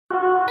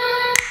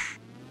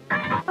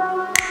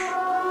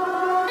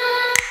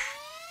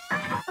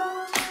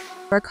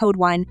Error code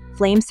 1,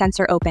 flame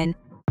sensor open.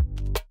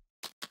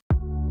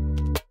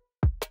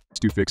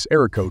 To fix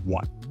error code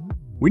 1,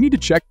 we need to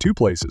check two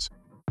places.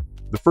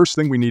 The first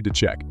thing we need to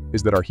check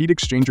is that our heat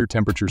exchanger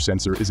temperature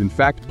sensor is in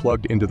fact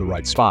plugged into the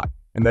right spot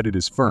and that it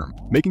is firm,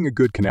 making a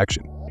good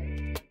connection.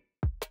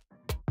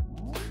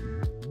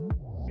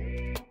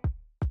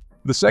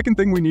 The second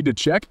thing we need to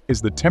check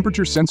is the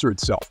temperature sensor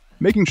itself,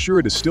 making sure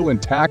it is still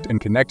intact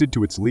and connected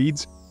to its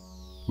leads.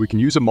 We can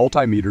use a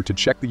multimeter to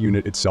check the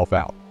unit itself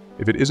out.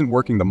 If it isn't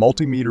working, the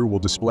multimeter will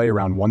display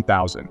around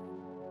 1000.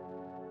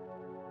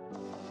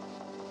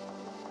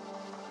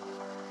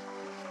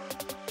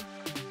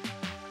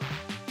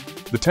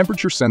 The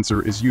temperature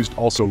sensor is used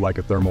also like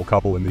a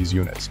thermocouple in these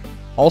units,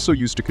 also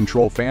used to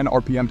control fan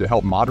RPM to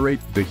help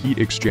moderate the heat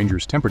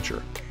exchanger's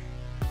temperature.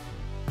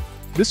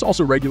 This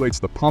also regulates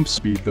the pump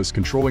speed, thus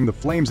controlling the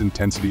flame's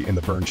intensity in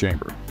the burn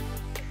chamber.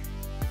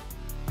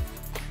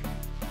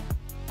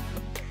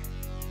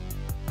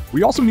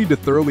 We also need to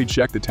thoroughly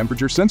check the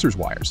temperature sensor's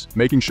wires,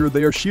 making sure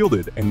they are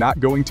shielded and not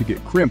going to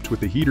get crimped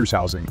with the heater's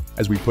housing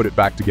as we put it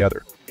back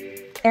together.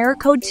 Error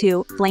code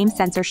 2, flame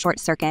sensor short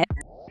circuit.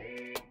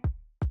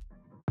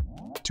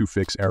 To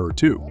fix error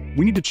 2,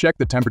 we need to check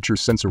the temperature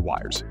sensor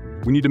wires.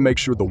 We need to make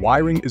sure the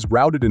wiring is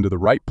routed into the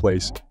right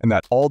place and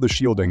that all the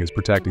shielding is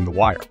protecting the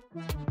wire.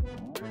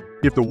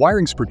 If the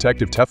wiring's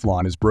protective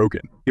Teflon is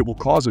broken, it will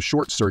cause a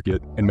short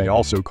circuit and may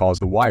also cause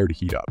the wire to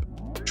heat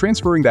up,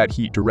 transferring that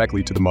heat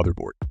directly to the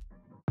motherboard.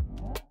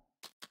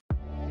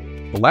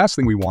 The last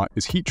thing we want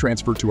is heat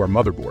transfer to our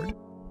motherboard.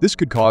 This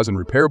could cause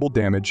unrepairable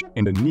damage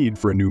and a need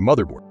for a new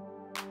motherboard.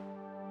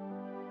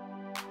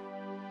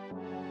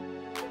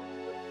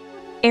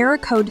 Error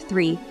code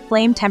 3,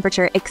 flame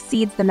temperature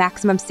exceeds the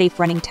maximum safe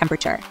running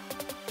temperature.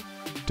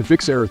 To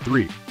fix error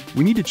 3,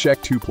 we need to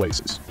check two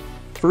places.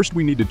 First,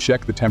 we need to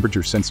check the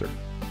temperature sensor,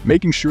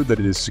 making sure that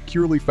it is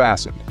securely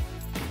fastened.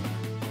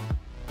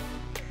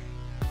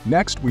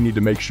 Next, we need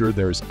to make sure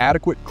there is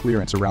adequate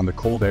clearance around the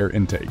cold air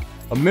intake.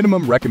 A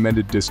minimum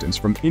recommended distance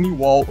from any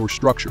wall or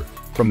structure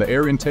from the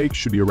air intake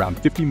should be around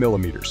 50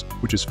 millimeters,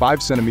 which is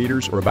 5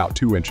 centimeters or about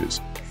 2 inches.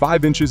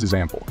 5 inches is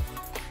ample.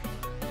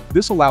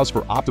 This allows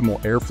for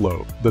optimal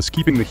airflow, thus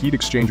keeping the heat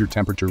exchanger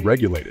temperature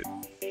regulated.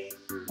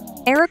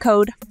 Error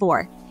code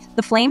 4.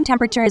 The flame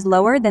temperature is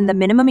lower than the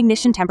minimum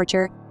ignition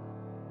temperature.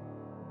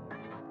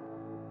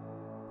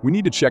 We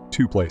need to check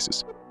two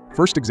places.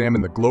 First,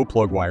 examine the glow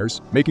plug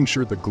wires, making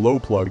sure the glow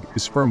plug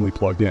is firmly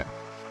plugged in.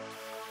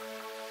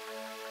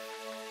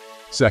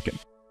 Second,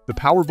 the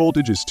power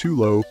voltage is too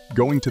low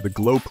going to the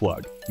glow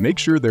plug. Make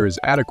sure there is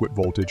adequate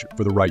voltage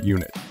for the right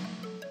unit.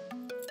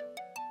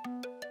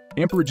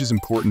 Amperage is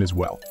important as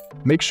well.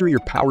 Make sure your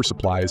power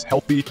supply is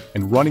healthy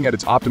and running at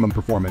its optimum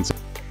performance.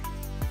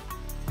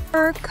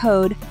 Error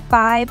code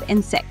 5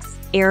 and 6.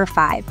 Error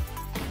 5.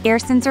 Air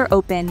sensor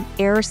open.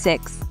 Error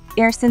 6.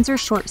 Air sensor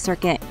short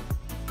circuit.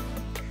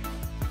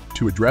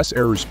 To address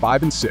errors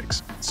 5 and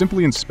 6,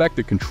 simply inspect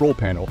the control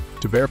panel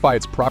to verify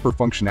its proper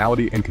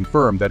functionality and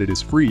confirm that it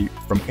is free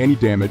from any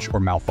damage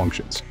or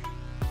malfunctions.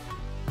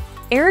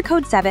 Error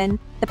code 7.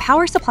 The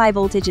power supply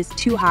voltage is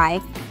too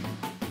high.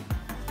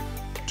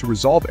 To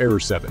resolve error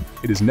 7,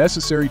 it is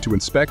necessary to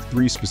inspect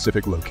 3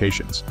 specific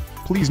locations.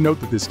 Please note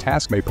that this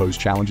task may pose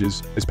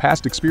challenges, as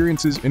past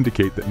experiences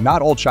indicate that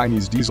not all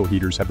Chinese diesel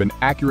heaters have been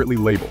accurately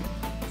labeled.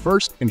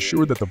 First,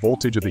 ensure that the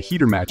voltage of the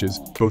heater matches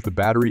both the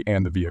battery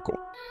and the vehicle.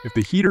 If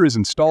the heater is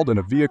installed in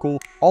a vehicle,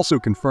 also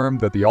confirm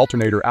that the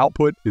alternator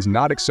output is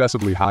not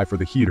excessively high for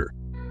the heater.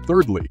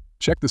 Thirdly,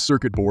 check the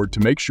circuit board to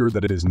make sure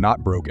that it is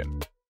not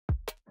broken.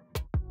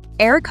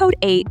 Error code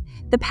 8.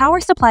 The power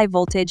supply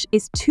voltage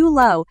is too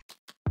low.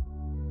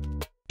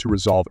 To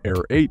resolve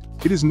error 8,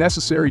 it is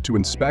necessary to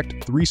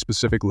inspect 3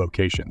 specific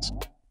locations.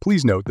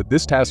 Please note that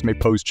this task may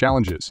pose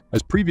challenges,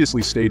 as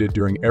previously stated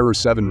during error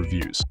 7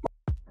 reviews.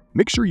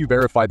 Make sure you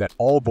verify that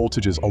all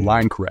voltages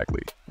align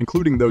correctly,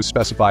 including those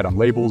specified on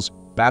labels,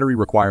 battery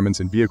requirements,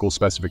 and vehicle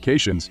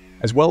specifications,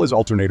 as well as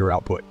alternator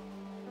output.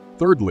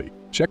 Thirdly,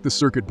 check the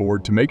circuit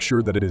board to make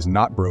sure that it is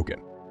not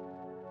broken.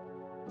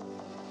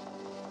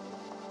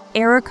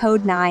 Error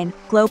code 9.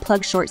 Glow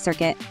plug short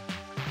circuit.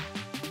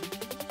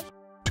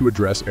 To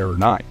address error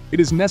 9, it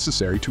is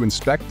necessary to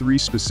inspect 3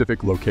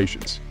 specific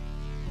locations.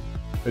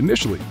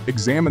 Initially,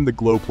 examine the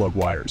glow plug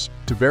wires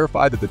to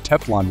verify that the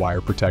Teflon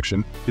wire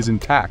protection is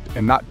intact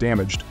and not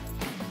damaged.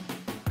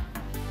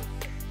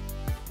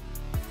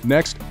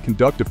 Next,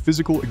 conduct a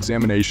physical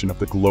examination of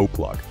the glow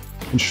plug.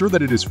 Ensure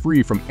that it is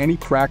free from any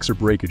cracks or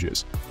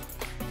breakages.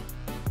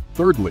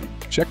 Thirdly,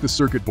 check the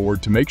circuit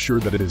board to make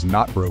sure that it is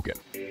not broken.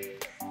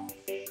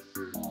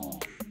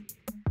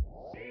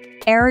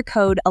 Error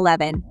code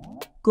 11.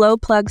 Glow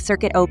plug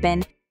circuit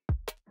open.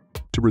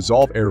 To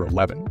resolve error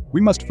 11,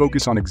 we must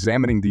focus on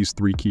examining these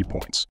 3 key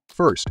points.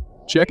 First,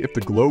 check if the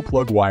glow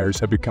plug wires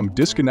have become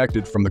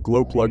disconnected from the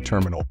glow plug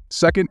terminal.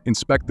 Second,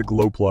 inspect the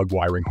glow plug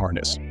wiring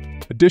harness.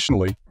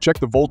 Additionally, check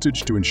the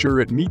voltage to ensure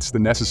it meets the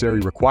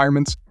necessary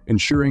requirements,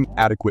 ensuring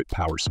adequate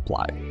power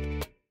supply.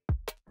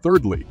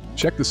 Thirdly,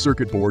 check the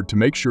circuit board to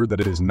make sure that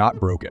it is not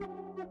broken.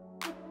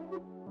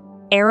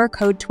 Error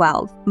code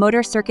 12,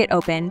 motor circuit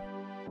open.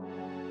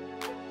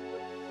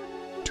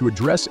 To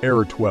address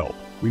error 12,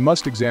 we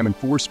must examine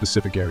 4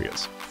 specific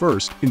areas.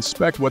 First,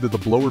 inspect whether the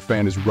blower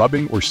fan is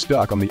rubbing or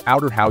stuck on the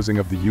outer housing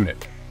of the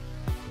unit.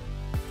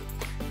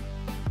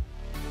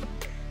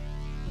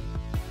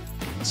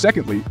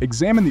 Secondly,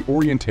 examine the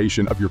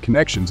orientation of your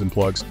connections and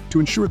plugs to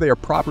ensure they are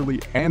properly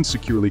and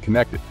securely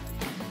connected.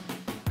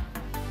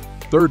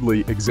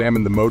 Thirdly,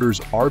 examine the motor's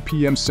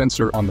RPM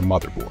sensor on the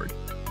motherboard.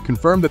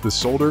 Confirm that the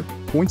solder,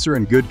 points are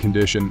in good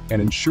condition,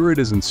 and ensure it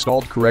is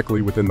installed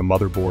correctly within the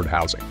motherboard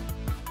housing.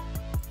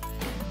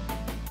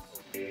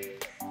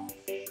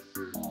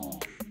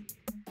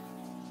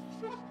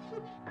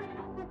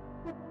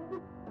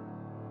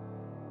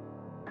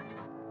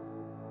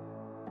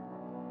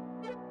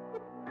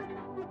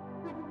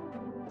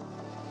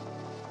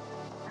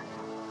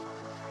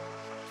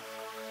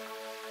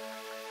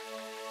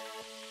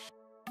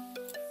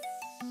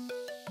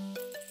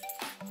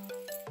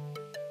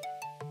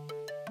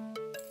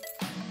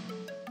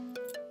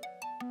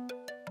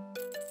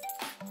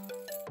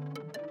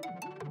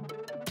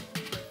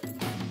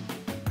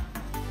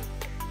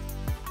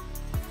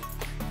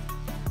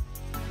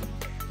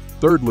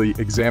 Thirdly,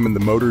 examine the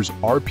motor's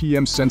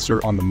RPM sensor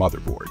on the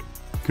motherboard.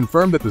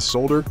 Confirm that the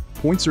solder,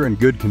 points are in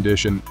good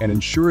condition, and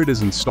ensure it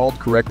is installed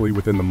correctly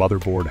within the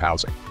motherboard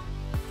housing.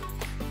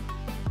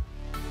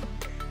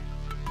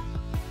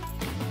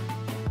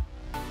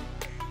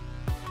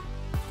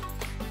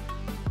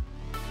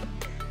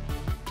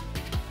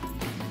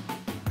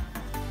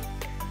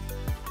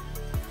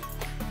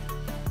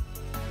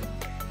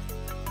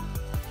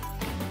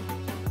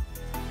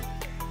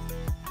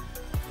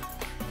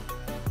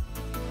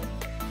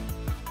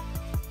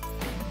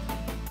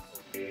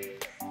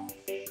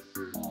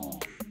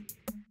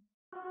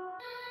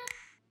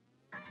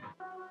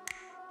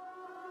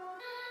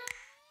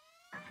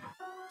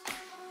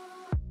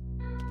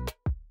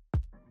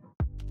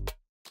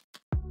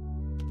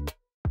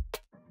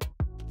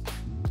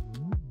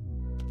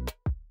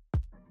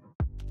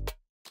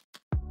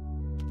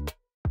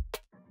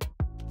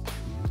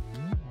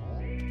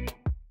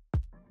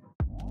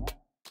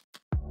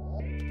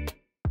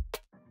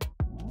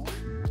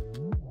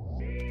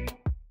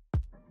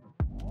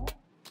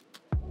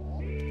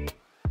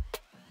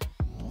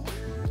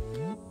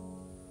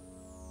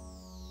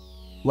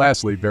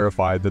 Lastly,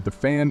 verify that the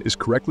fan is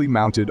correctly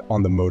mounted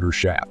on the motor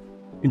shaft.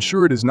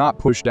 Ensure it is not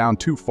pushed down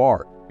too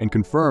far, and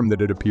confirm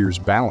that it appears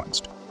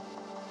balanced.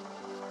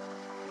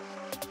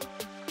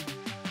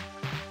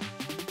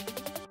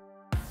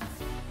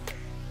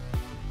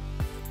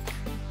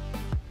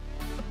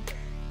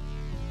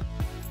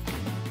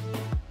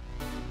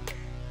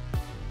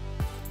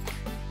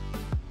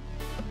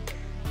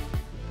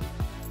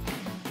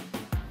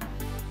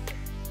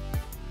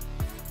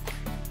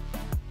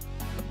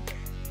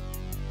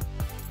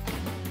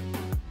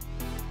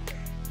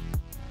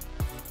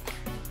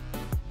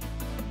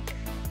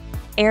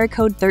 Error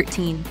code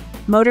 13,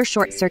 motor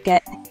short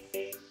circuit.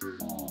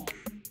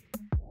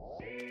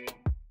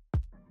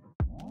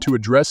 To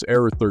address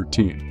error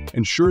 13,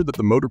 ensure that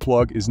the motor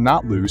plug is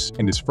not loose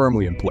and is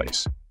firmly in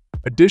place.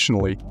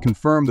 Additionally,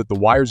 confirm that the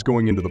wires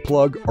going into the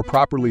plug are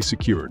properly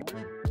secured.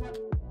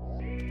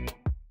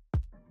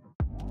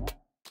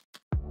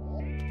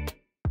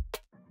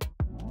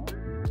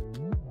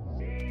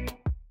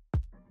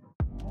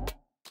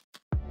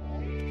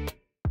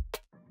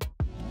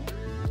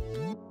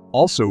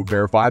 Also,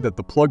 verify that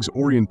the plug's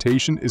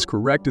orientation is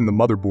correct in the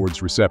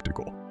motherboard's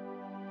receptacle.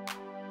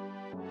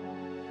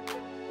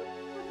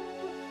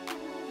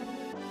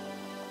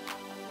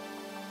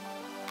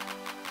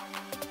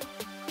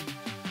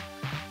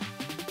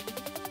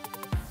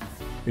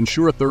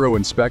 Ensure a thorough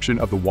inspection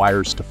of the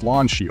wire's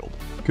Teflon shield,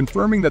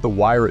 confirming that the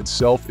wire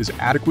itself is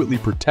adequately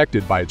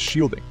protected by its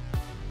shielding.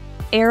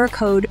 Error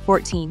code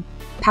 14,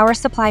 power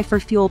supply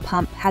for fuel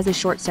pump has a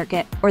short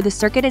circuit or the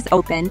circuit is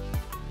open.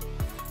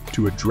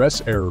 To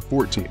address error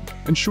 14,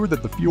 ensure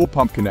that the fuel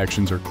pump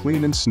connections are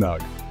clean and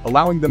snug,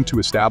 allowing them to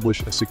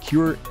establish a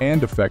secure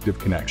and effective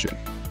connection.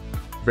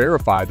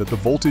 Verify that the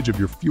voltage of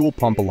your fuel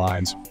pump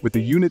aligns with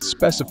the unit's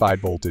specified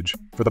voltage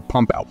for the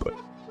pump output.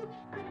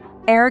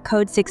 Error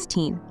code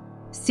 16,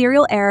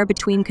 serial error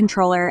between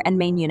controller and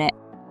main unit.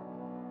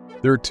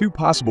 There are 2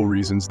 possible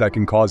reasons that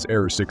can cause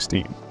error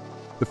 16.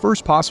 The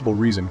first possible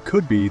reason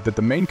could be that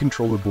the main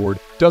controller board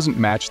doesn't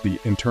match the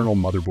internal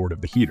motherboard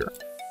of the heater.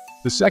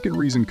 The second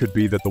reason could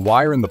be that the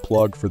wire in the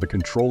plug for the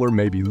controller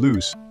may be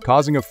loose,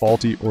 causing a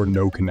faulty or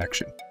no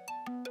connection.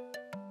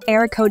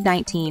 Error code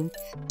 19,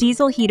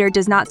 diesel heater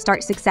does not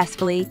start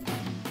successfully.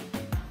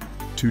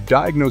 To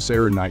diagnose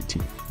error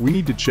 19, we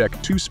need to check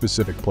 2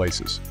 specific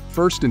places.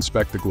 First,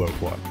 inspect the glow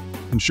plug,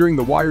 ensuring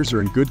the wires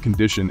are in good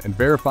condition and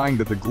verifying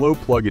that the glow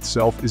plug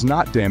itself is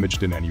not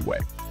damaged in any way.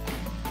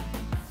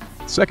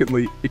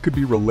 Secondly, it could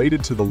be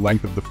related to the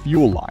length of the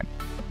fuel line.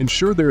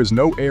 Ensure there is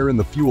no air in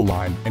the fuel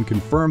line and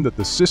confirm that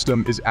the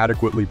system is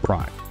adequately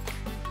primed.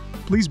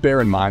 Please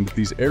bear in mind that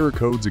these error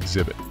codes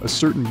exhibit a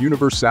certain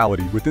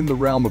universality within the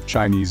realm of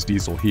Chinese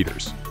diesel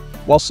heaters.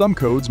 While some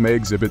codes may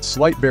exhibit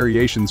slight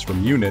variations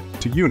from unit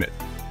to unit,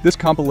 this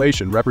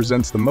compilation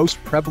represents the most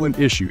prevalent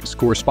issues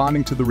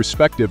corresponding to the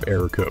respective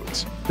error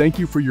codes. Thank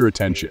you for your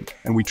attention,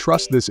 and we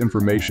trust this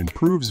information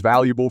proves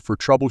valuable for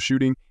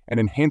troubleshooting and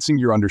enhancing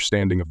your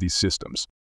understanding of these systems.